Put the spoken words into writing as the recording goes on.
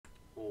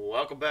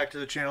Welcome back to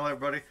the channel,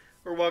 everybody,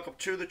 or welcome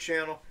to the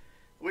channel.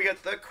 We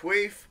got the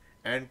Queef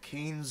and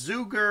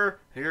Keenzuger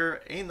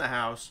here in the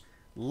house.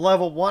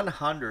 Level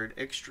 100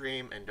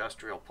 Extreme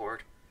Industrial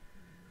Port.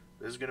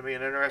 This is going to be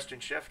an interesting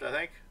shift, I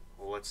think.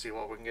 Well, let's see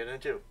what we can get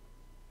into.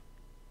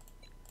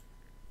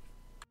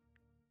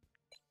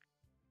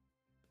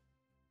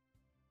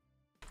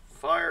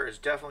 Fire is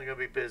definitely going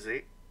to be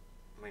busy.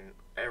 I mean,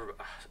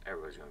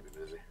 everybody's going to be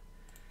busy.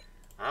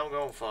 I'm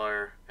going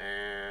fire,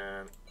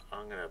 and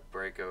I'm going to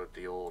break out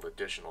the old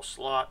additional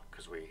slot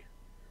because we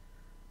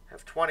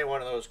have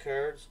 21 of those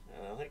cards,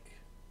 and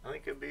I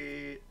think it'd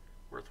be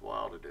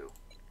worthwhile to do.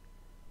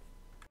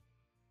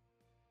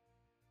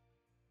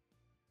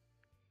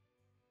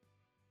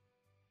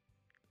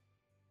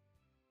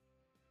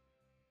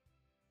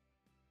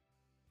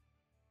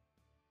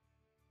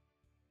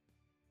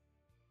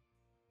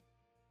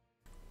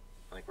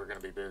 I think we're going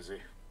to be busy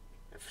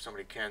if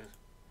somebody can.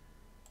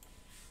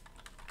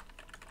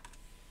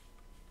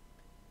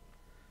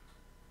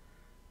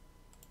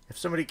 If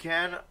somebody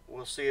can,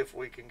 we'll see if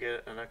we can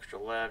get an extra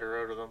ladder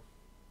out of them.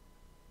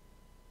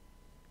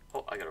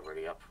 Oh, I got it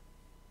ready up.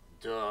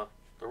 Duh.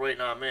 They're waiting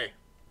on me.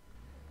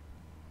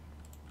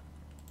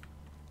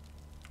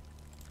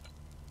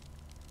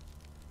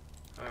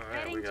 Alright,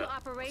 Heading to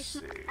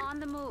operation on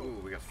the move.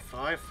 Ooh, we got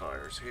 5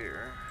 fires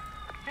here.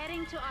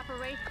 Heading to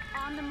operate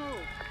on the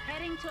move.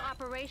 Heading to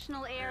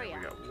operational area.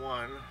 And we got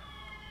 1.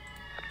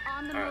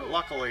 On the Alright, move.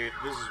 luckily,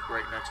 this is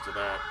right next to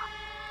that.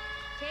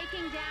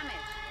 Taking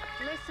damage.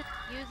 Listen.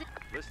 Using.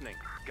 Listening.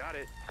 Got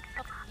it.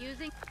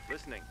 Using.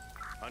 Listening.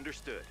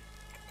 Understood.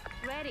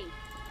 Ready.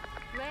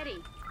 Ready.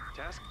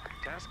 Task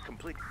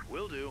complete.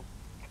 Will do.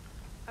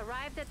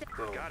 Arrived at the.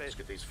 Boom. Got it. Let's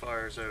get these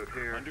fires out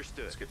here.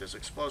 Understood. Let's get this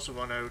explosive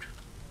one out.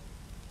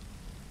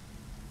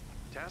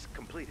 Task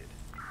completed.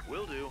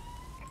 Will do.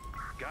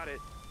 Got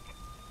it.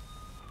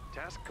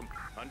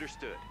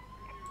 Understood.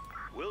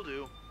 Will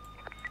do.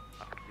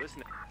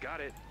 Listening.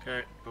 Got it.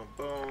 Okay. Boom,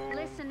 boom.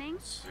 Listening.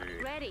 Let's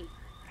see. Ready.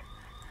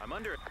 I'm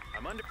under.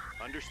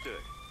 Understood.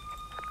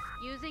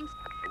 Using.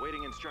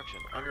 Awaiting instruction.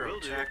 Under Will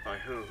attack do. by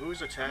who?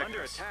 Who's attacking I'm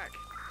under us? attack.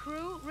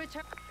 Crew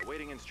return.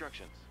 Awaiting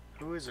instructions.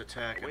 Who is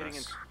attacking Awaiting.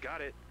 us?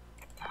 Got it.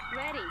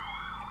 Ready. I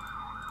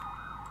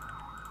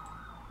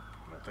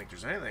don't think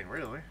there's anything,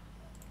 really.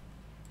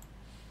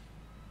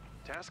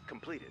 Task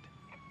completed.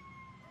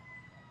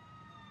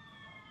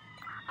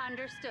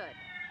 Understood.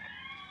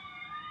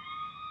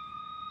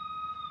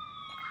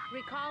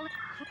 Recall.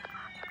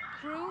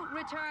 Crew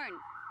return.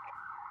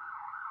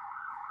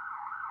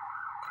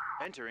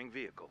 Entering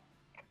vehicle.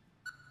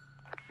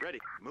 Ready.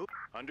 Move.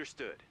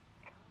 Understood.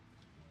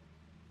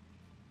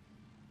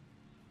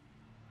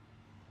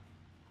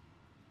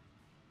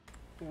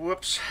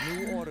 Whoops.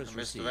 New orders I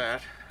missed received.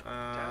 that.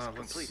 Task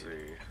Let's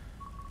completed. see.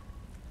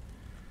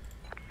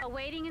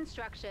 Awaiting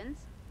instructions.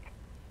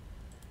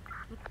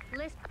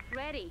 List.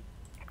 Ready.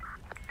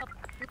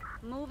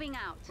 Moving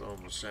out. Boom,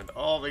 we'll send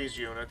all these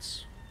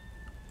units.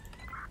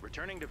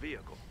 Returning to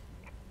vehicle.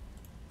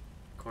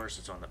 Of course,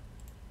 it's on the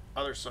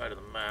other side of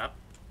the map,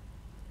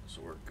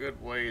 so we're a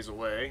good ways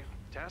away.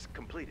 Task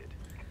completed.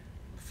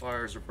 The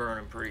fires are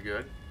burning pretty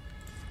good.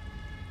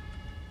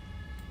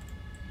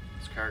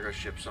 This cargo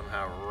ship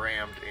somehow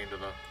rammed into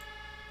the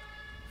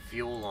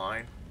fuel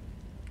line.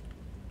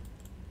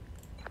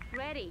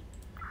 Ready.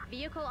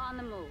 Vehicle on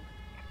the move.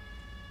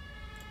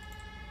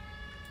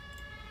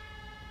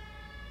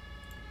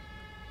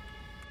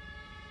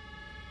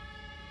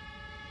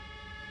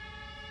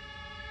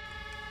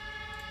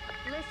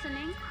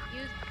 Listening.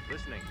 Use.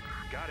 Listening.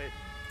 Got it.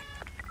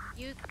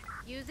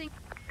 Using.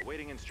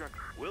 Awaiting instruct.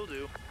 Will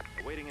do.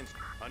 Awaiting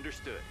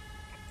understood.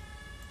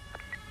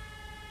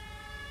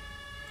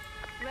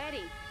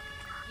 Ready.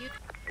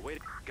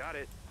 Await. Got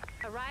it.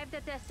 Arrived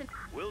at destination.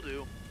 Will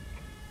do.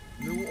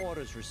 New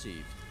orders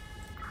received.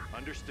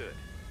 Understood.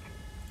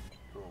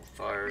 Boom,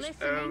 fires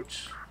Listening.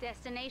 out.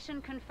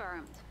 Destination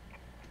confirmed.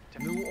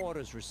 New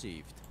orders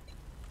received.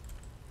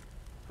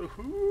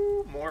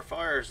 Woohoo! More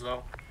fires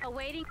though.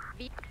 Awaiting.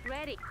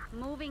 Ready.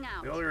 Moving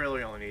out. We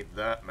really only need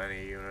that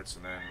many units,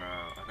 and then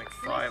I think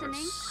 5 and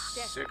Listening.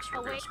 6 we're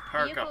going Await. to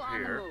park Vehicle up on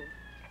the here.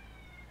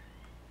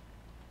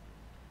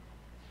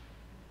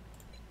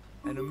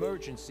 move. An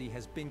emergency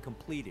has been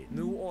completed.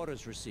 New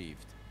orders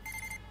received.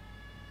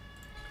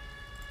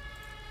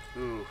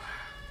 Ooh.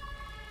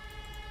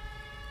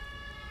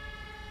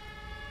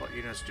 What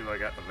units do I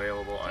got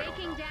available? I don't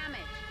Taking know.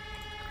 damage.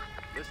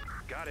 Listen.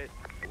 Got it.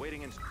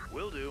 Awaiting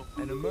will do.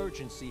 An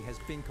emergency has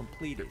been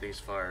completed. Get these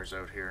fires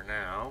out here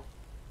now.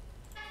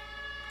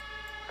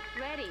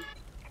 Ready.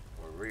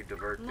 We'll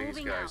re-divert these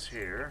Moving guys out.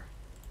 here.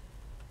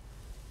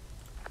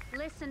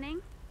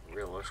 Listening.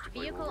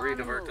 Realistically, Vehicle we'll on the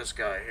re-divert move. this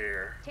guy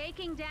here.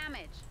 Taking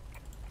damage.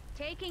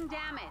 Taking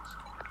damage.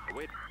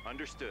 Await.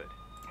 Understood.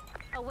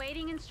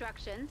 Awaiting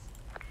instructions.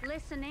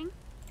 Listening.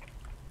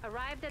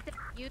 Arrived at the.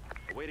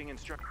 Awaiting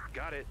instruct.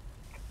 Got it.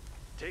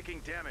 Taking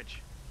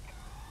damage.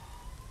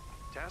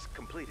 Task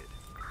completed.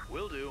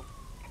 Will do.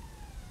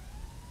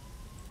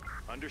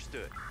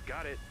 Understood.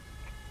 Got it.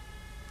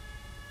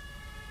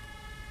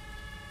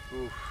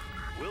 Oof.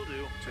 Will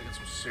do. Taking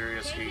some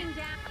serious heat. Taking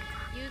down.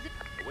 Use it.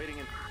 Awaiting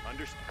in.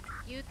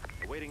 Use.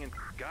 Awaiting in.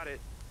 Got it.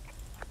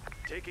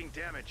 Taking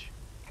damage.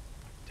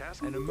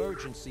 Task. An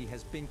emergency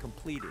has been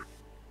completed.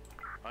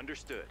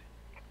 Understood.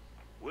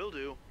 Will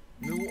do.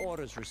 New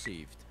orders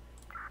received.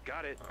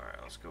 Got it. All right,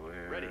 let's go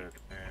ahead. Ready.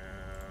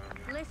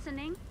 And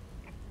Listening.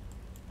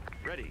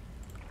 Ready.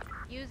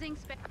 Using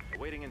spec.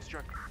 Awaiting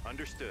instruct.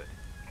 Understood.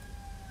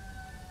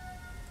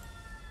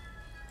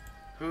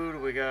 who do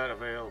we got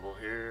available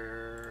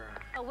here?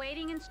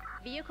 Awaiting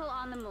vehicle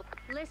on the move.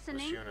 This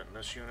Listening. unit and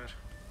this unit.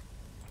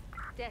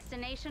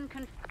 Destination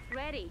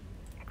ready.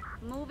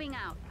 Moving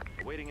out.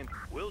 Awaiting in.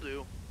 Will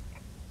do.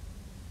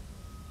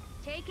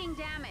 Taking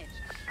damage.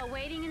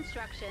 Awaiting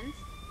instructions.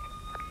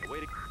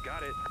 Awaiting.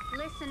 Got it.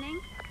 Listening.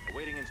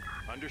 Awaiting in.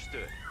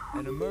 Understood.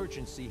 An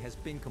emergency has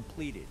been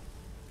completed.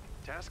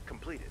 Task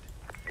completed.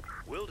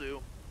 Will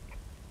do.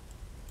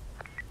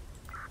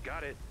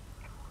 Got it.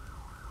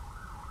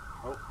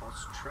 Oh,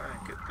 let's try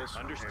and get this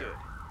one Understood. here.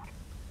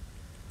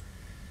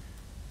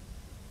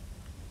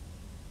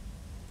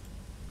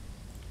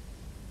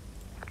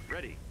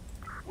 Ready.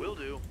 Will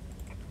do.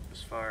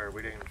 This fire,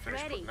 we didn't even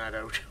finish Ready. putting that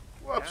out.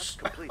 Whoops. Task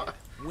completed.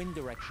 Wind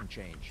direction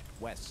change.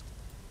 West.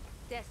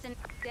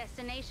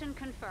 Destination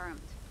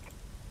confirmed.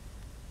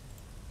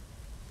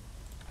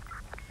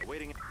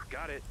 Awaiting.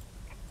 Got it.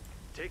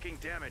 Taking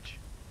damage.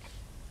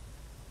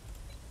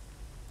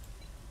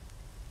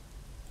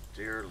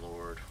 Dear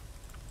Lord.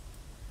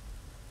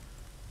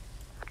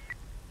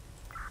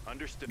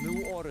 Understood.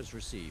 New orders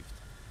received.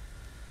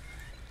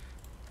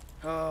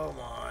 Oh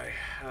my.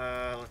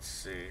 Let's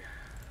see.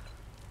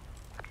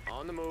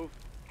 On the move.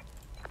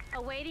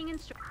 Awaiting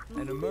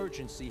An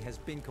emergency has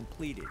been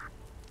completed.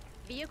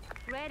 vehicle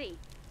ready.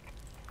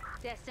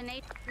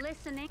 Destination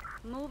listening.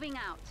 Moving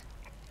out.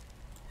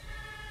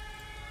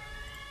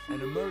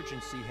 An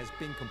emergency has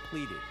been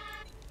completed.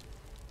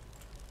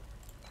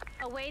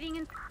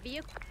 Awaiting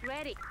vehicle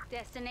ready.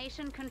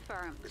 Destination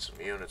confirmed. Get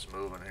some units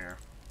moving here.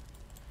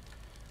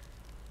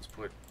 Let's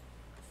put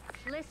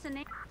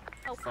Listening.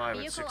 Oh, 5 and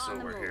vehicle 6 on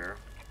the over move. here.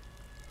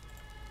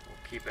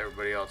 We'll keep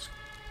everybody else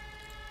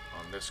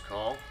on this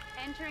call.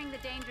 Entering the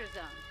danger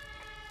zone.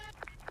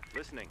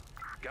 Listening.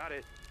 Got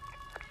it.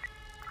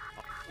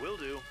 Will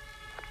do.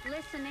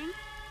 Listening.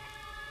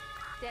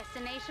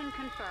 Destination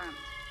confirmed.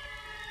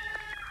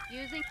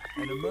 Using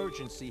An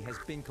emergency has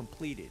been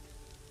completed.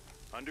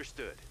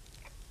 Understood.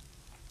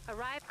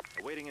 arrive.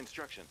 Awaiting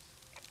instructions.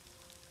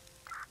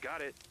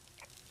 Got it.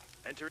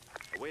 Enter.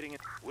 Awaiting.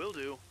 Will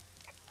do.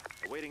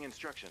 Awaiting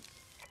instructions.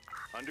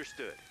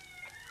 Understood.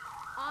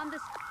 On the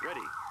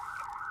Ready.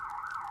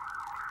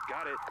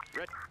 Got it.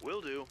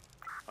 Will do.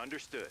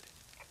 Understood.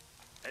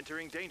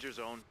 Entering danger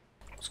zone.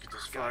 Let's get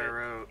this Got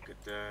fire out.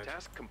 Get that.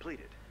 Task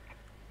completed.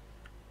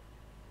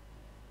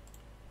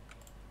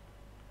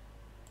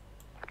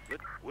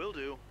 Will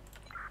do.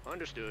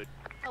 Understood.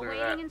 Clear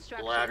awaiting that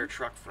instructions. ladder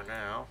truck for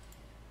now.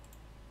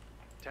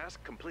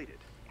 Task completed.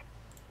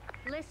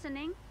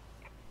 Listening.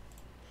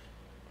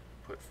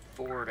 Put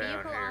 4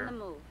 down Vehicle on the here.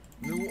 move.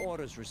 New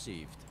orders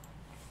received.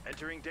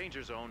 Entering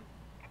danger zone.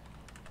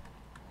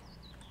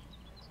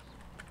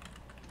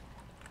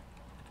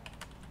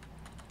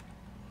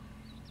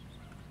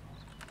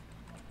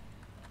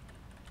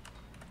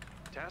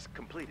 Task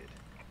completed.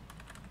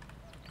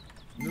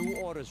 New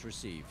orders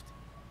received.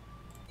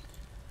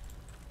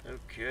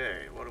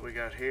 Okay, what do we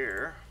got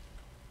here?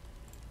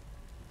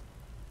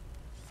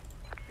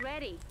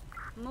 Ready.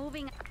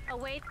 Moving.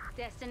 Await.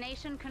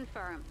 Destination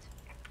confirmed.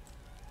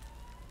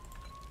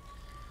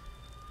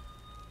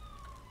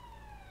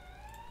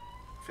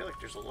 I feel like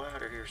there's a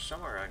ladder here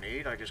somewhere I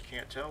need. I just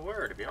can't tell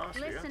where, to be honest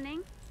with you.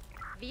 Listening.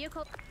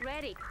 Vehicle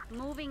ready.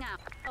 Moving out.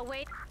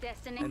 Await. An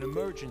Destination.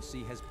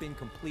 emergency has been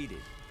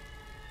completed.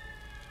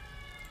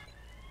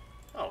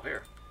 Oh,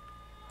 here.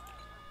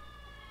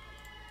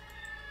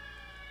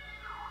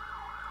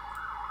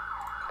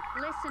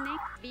 Listening.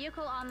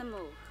 Vehicle on the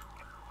move.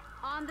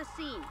 On the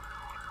scene.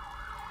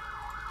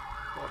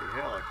 Bloody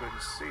hell, I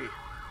couldn't see.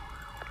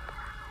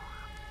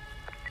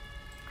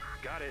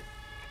 Got it.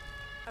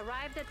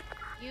 Arrived at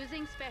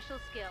using special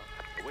skill.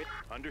 Await.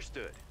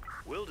 Understood.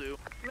 Will do.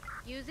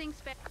 Using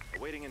spec.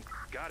 Awaiting in.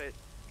 Got it.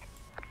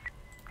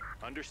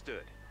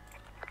 Understood.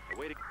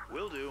 Awaiting.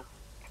 Will do.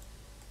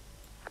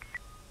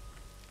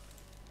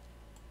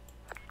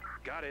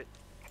 Got it.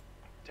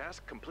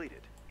 Task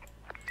completed.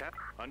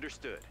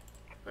 Understood.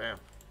 Bam.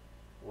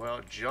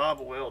 Well, job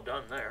well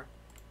done there.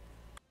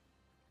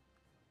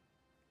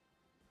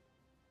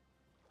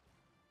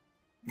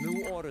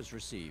 New orders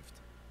received.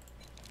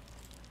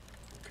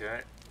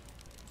 Okay.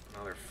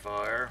 Another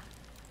fire.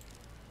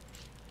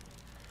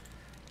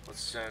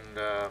 Let's send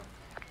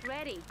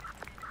Ready.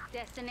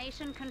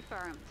 Destination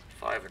confirmed.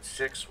 5 and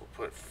 6. We'll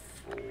put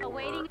 4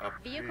 Awaiting up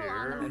vehicle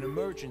on the here. An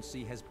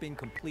emergency has been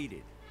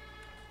completed.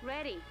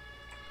 Ready.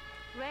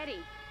 Ready.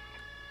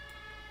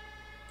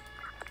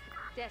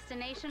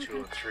 Destination 2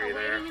 and 3 awaiting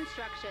there.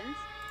 instructions.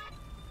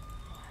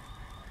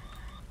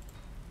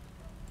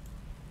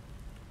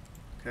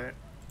 Okay.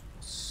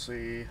 Let's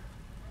see.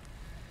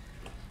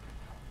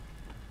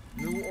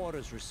 New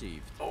orders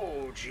received.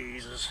 Oh,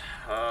 Jesus.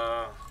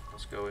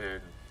 Let's go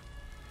ahead and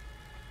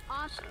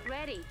On.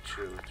 Ready.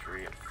 2,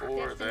 3, and 4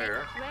 Destination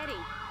there. ready.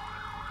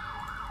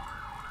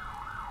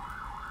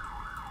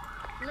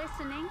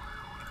 Listening.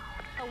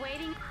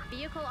 Awaiting.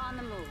 Vehicle on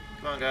the move.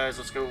 Come on, guys,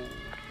 let's go.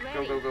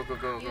 Ready.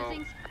 Go.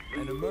 Using.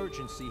 An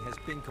emergency has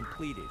been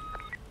completed.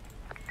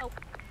 Oh,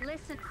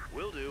 listen.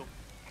 Will do.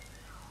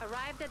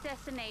 Arrived at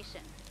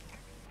destination.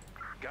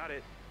 Got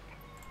it.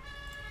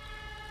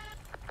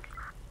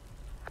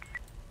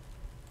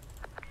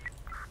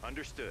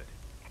 Understood.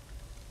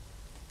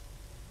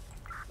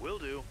 Will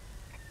do.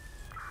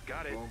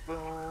 Got it. Boom,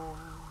 boom.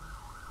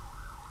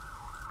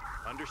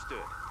 Understood.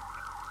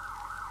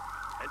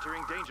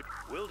 Entering danger.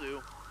 Will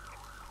do.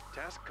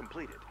 Task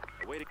completed.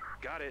 Awaiting.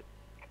 Got it.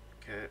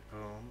 Okay,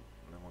 boom.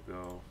 And then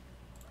we'll go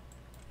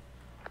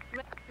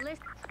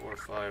List. 4,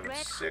 5, and Red.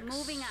 6.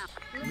 Moving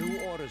out.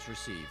 New orders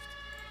received.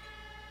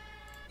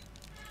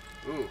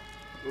 Ooh.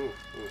 No, we're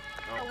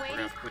gonna Awaiting.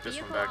 have to put this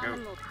one Vehicle back on out.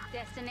 the move.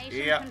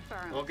 Destination Yeah.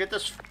 confirmed. Well, get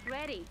this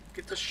Ready.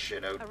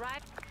 shit out.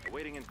 Arrived.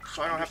 Awaiting in.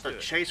 So I don't have to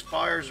Understood. chase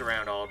fires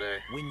around all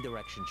day. Wind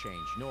direction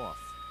change north.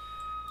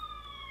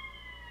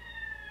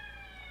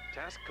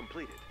 Task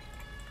completed.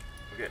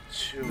 We get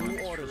 2 New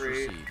and orders 3.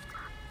 received.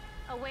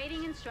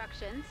 Awaiting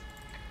instructions.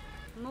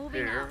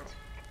 Moving Here. out.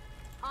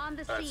 On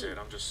the That's scene. it.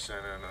 I'm just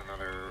sending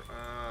another.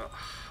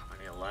 I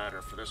need a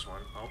ladder for this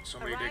one. Oh,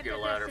 somebody Arrived did get a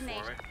at ladder for me.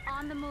 destination.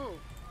 On the move.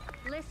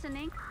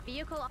 Listening.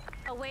 Vehicle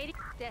awaiting.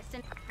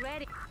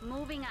 Ready.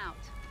 Moving out.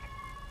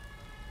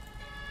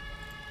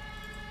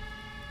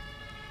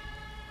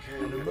 Okay,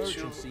 An we got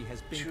emergency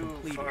has been two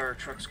completed. fire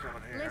trucks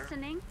coming here.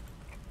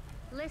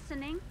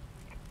 Listening.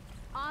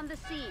 On the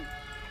scene.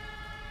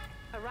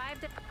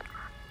 Arrived at.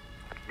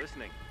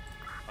 Listening.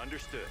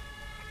 Understood.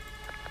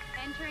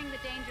 Entering the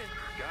danger.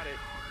 Got it.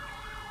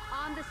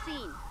 On the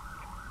scene.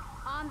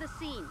 On the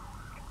scene.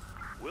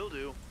 Will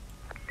do.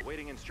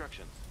 Awaiting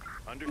instructions.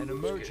 An Let's get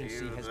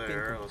emergency you has there.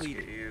 been Let's get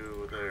completed.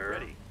 you there.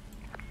 Ready.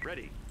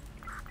 Ready.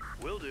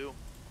 Will do.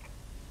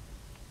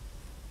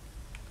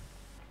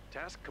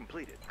 Task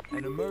completed.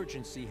 An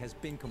emergency has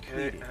been Okay,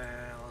 completed.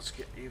 let's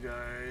get you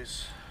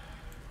guys.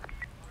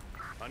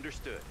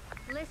 Understood.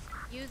 List.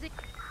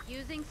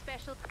 Using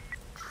special.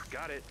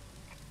 Got it.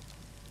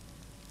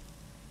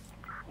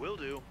 Will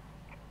do.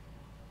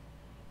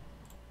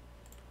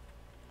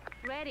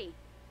 Ready.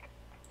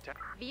 Ta-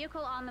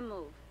 Vehicle on the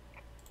move.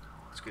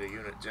 Let's get a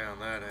unit down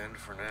that end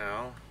for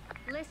now.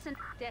 Listen.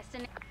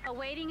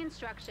 Awaiting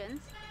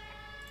instructions.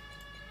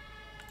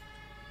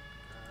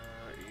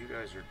 You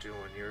guys are doing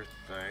your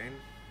thing.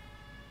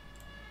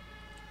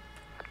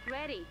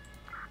 Ready.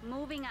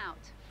 Moving out.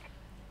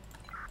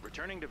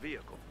 Returning to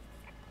vehicle.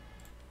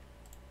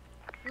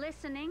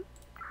 Listening.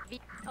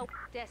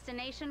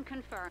 Destination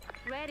confirmed.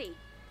 Ready.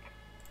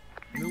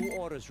 New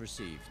orders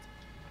received.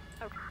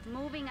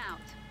 Moving out.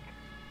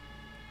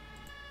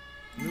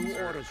 New Is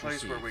there a orders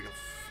place received. where we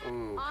can?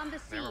 Ooh, On the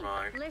scene. never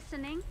mind.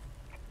 Listening.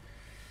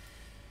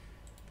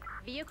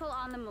 Vehicle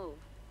on the move.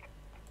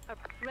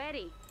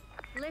 Ready.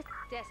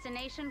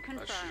 Destination That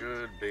confirmed.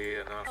 should be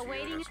enough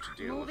Awaiting- units to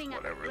deal with moving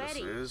up. whatever this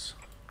Ready. is.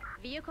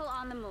 Vehicle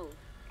on the move.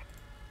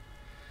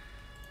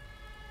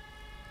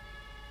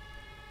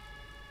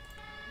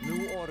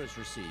 New orders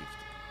received.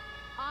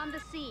 On the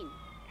scene.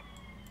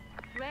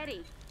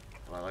 Ready.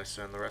 While I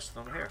send the rest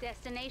of them here.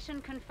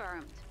 Destination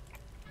confirmed.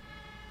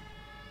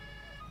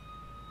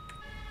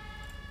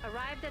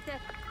 Arrived at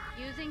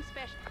using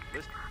special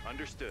List.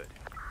 Understood.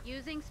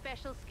 using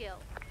special skill.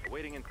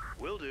 Awaiting in.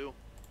 Will do.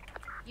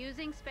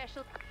 Using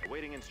special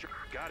Awaiting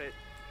Got it.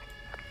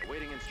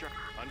 Awaiting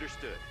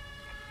Understood.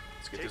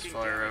 Let's get this Taking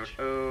fire damage.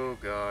 out. Oh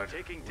god.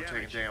 Taking We're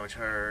damage. taking damage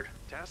hard.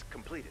 Task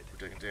completed. We're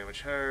taking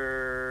damage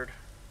hard.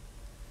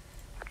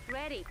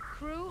 ready.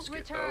 Crew Let's get,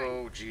 return.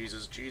 oh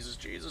Jesus.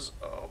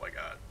 Oh my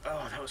god.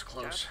 Oh, that was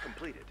close. Task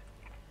completed.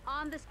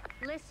 On the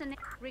listening.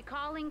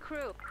 Recalling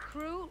crew.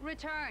 Crew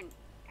return.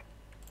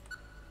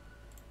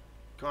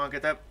 Come on,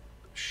 get that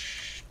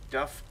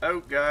stuff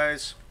out,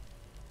 guys.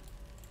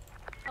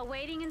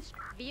 Awaiting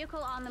vehicle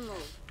on the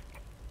move.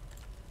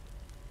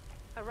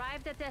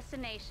 Arrived at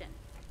destination.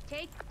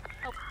 Take.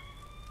 Oh,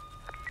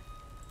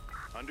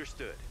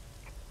 Understood.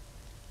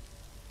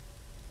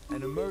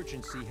 An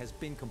emergency has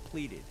been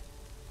completed.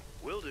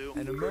 Will do.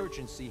 An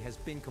emergency has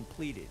been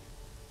completed.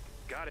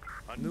 Got it.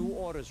 New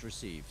orders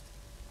received.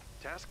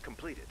 Task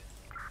completed.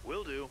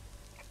 Will do.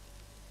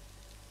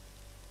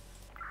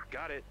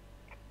 Got it.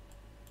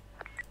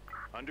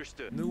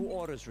 Understood. New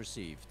orders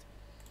received.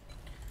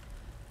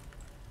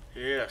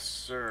 Yes,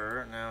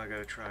 sir. Now I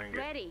gotta try and get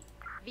ready.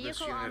 this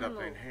Vehicle on unit the up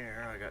move. in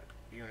here. I got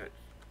unit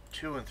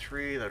 2 and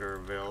 3 that are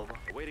available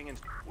Awaiting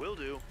Will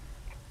do.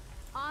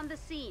 On the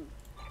scene.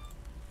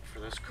 for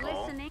this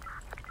call. Listening.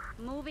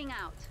 Moving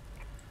out.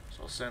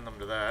 So I'll send them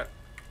to that.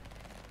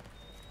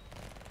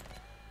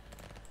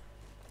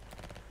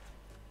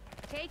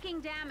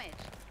 Taking damage.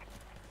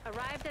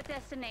 Arrived at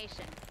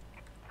destination.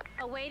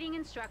 Awaiting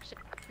instruction.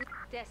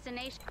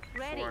 Destination.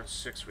 Ready. 4 and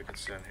 6 we can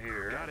send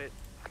here. Got it.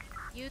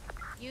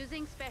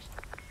 Using special.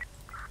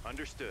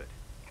 Understood.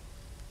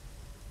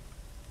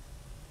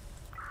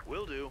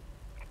 Will do.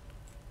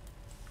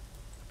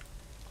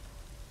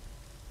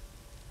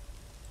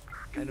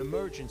 An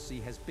emergency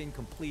has been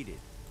completed.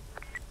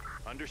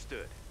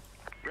 Understood.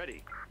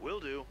 Ready. Will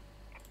do.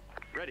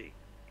 Ready.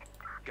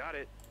 Got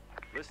it.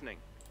 Listening.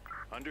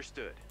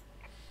 Understood.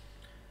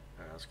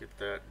 Let's get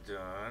that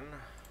done.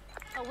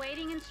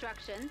 Awaiting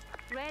instructions.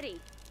 Ready.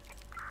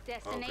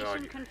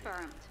 Destination God.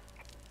 confirmed.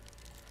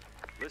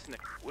 Listening.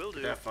 Will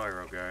do. That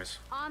fire out, guys.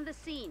 On the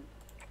scene.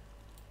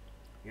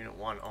 Unit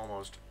 1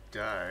 almost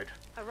died.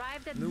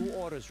 Arrived at New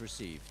orders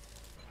received.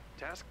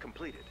 Task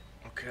completed.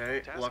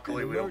 Okay, Task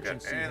luckily we don't get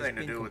emergency has anything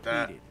to been do with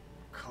that completed.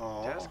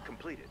 call. Task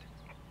completed.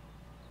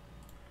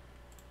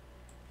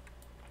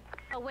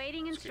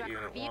 awaiting Let's get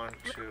instructions. unit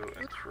 1, 2,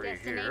 and 3 here.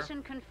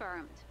 Destination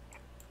confirmed.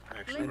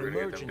 Actually, An we're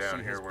going to get them emergency down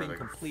here has where been they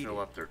can completed. fill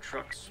up their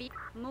trucks.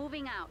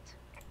 Moving out.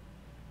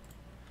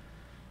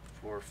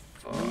 4,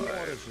 5, New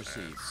orders and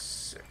received.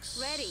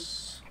 6. Ready.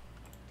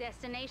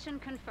 Destination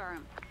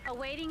confirmed.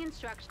 Awaiting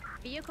instructions.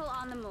 Vehicle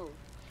on the move.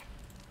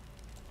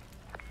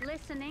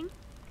 Listening.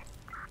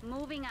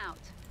 Moving out.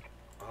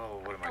 Oh,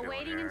 what am I doing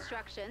Awaiting here?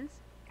 instructions.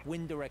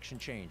 Wind direction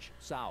change.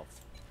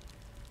 South.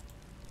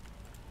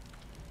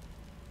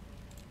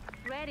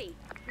 Ready.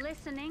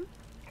 Listening.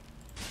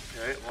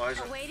 Okay, why is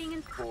Awaiting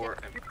it 4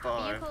 and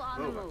 5 Vehicle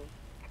on the moving? move.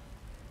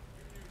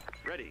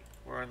 Ready.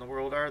 Where in the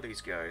world are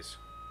these guys?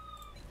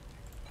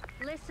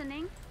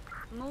 Listening.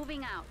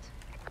 Moving out.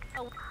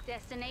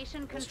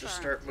 Destination Let's confirmed. just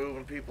start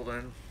moving people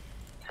then.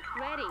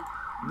 Ready.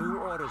 New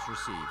orders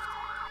received.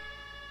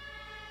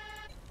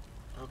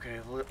 Okay,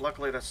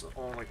 luckily that's the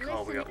only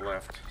call we got Listening.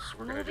 left, so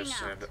we're gonna just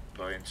Moving send out.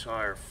 the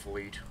entire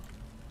fleet.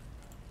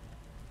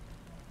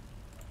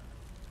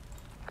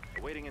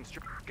 Awaiting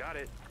Got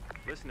it.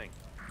 Listening.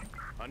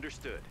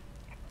 Understood.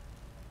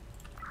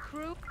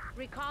 Crew.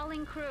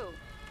 Recalling crew.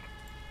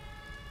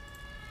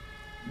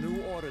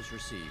 New orders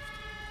received.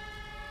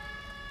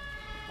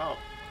 Oh,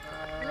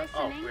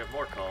 Listening. we have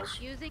more calls.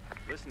 Using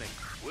Listening.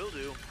 Will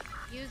do.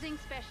 using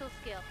special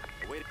skill.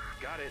 Awaiting.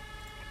 Got it.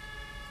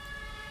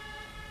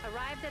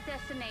 Arrived at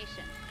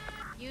destination.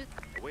 Use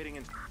Awaiting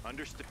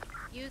Understood.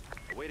 use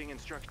Awaiting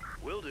instruction.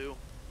 Will do.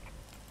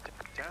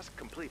 Task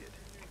completed.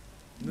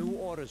 New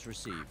orders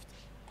received.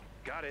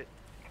 Got it.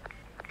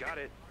 Got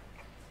it.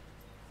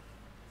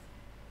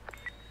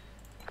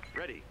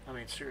 Ready. I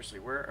mean, seriously,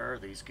 where are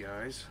these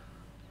guys?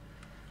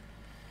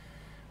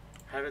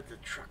 How did the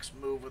trucks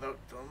move without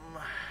them?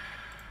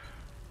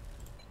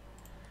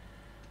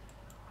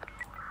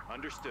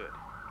 Understood.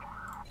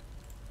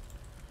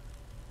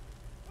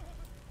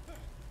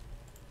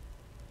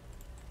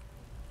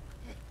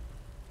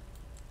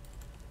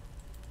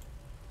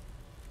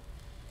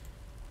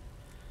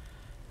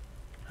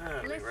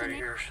 I'll be ready Listening.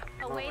 here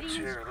Awaiting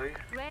momentarily.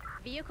 red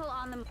vehicle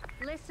on the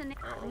listening.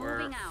 I don't know where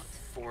Moving out.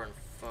 4 and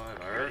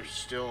 5 are.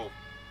 Still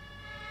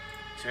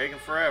taking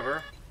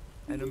forever.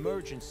 An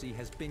emergency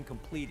has been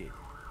completed.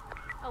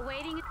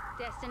 Awaiting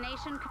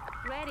destination.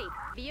 Ready.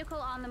 Vehicle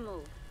on the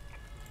move.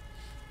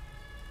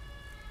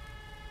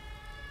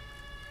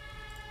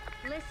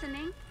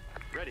 Listening.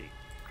 Ready.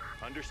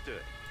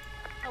 Understood.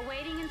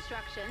 Awaiting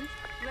instructions.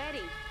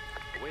 Ready.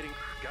 Awaiting.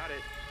 Got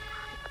it.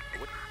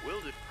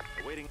 Will do.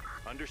 Awaiting.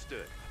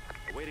 Understood.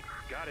 Awaiting.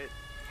 Got it.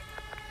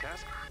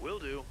 Task. Will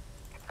do.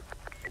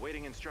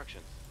 Awaiting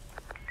instructions.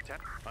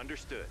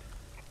 Understood.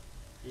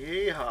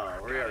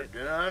 Yeehaw, we Got are it.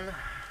 done.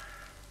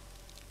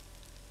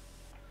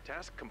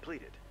 Task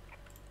completed.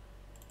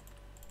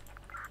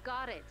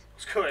 Got it.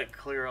 Let's go ahead and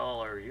clear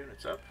all our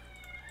units up.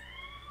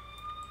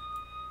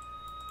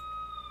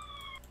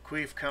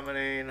 Queef coming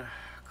in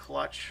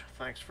clutch.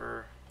 Thanks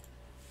for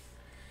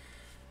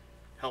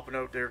helping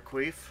out there,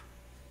 Queef.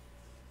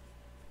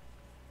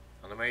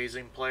 An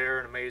amazing player,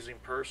 an amazing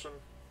person.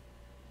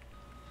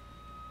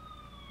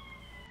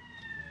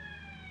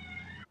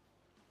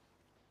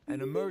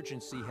 An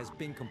emergency has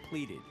been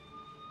completed.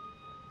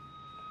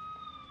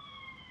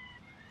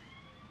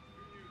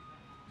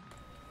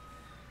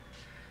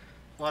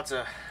 Lots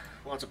of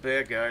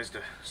bad guys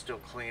to still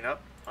clean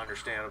up,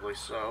 understandably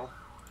so.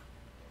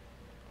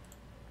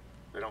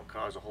 They don't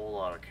cause a whole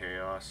lot of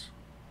chaos.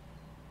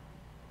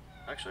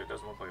 Actually, it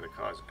doesn't look like they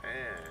cause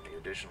any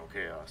additional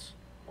chaos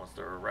once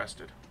they're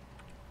arrested.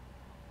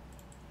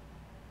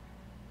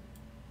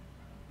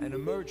 An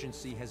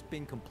emergency has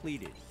been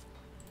completed.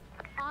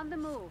 On the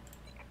move.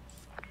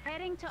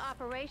 Heading to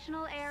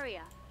operational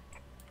area.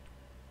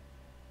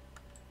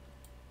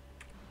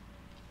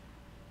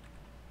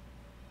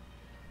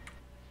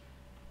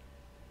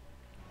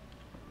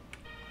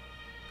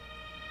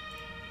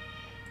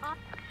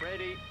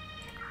 Ready.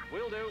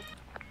 Will do.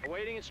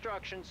 Awaiting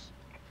instructions.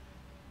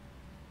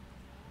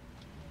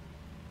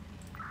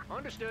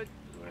 Understood.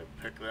 Do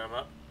I pick them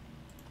up?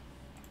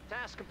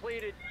 Task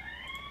completed.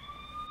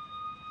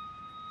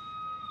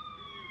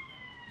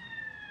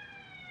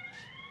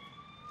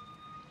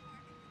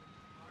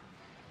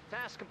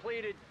 Task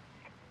completed.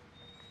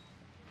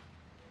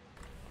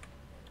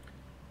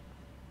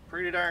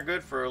 Pretty darn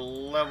good for a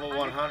level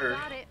 100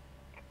 Got it.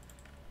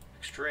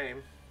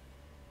 extreme.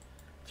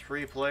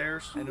 3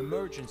 players. An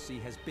emergency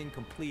has been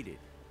completed.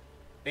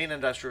 in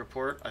Industrial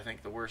Port, I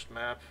think the worst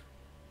map,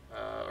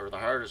 or the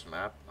hardest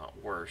map, not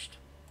worst,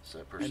 so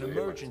per An se, but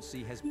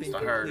emergency has been it's the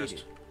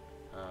hardest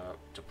completed.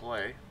 to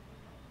play.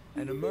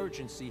 An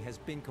emergency has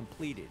been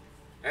completed.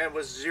 And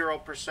with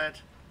 0%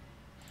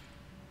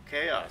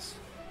 chaos.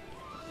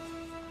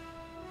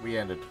 We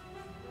ended.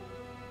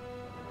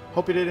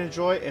 Hope you did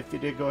enjoy. If you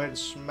did, go ahead and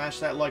smash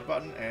that like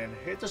button and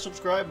hit the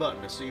subscribe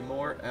button to see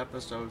more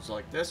episodes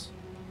like this.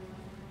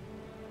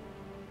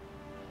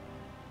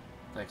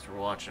 Thanks for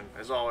watching.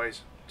 As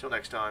always, till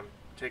next time,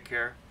 take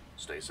care,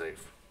 stay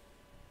safe.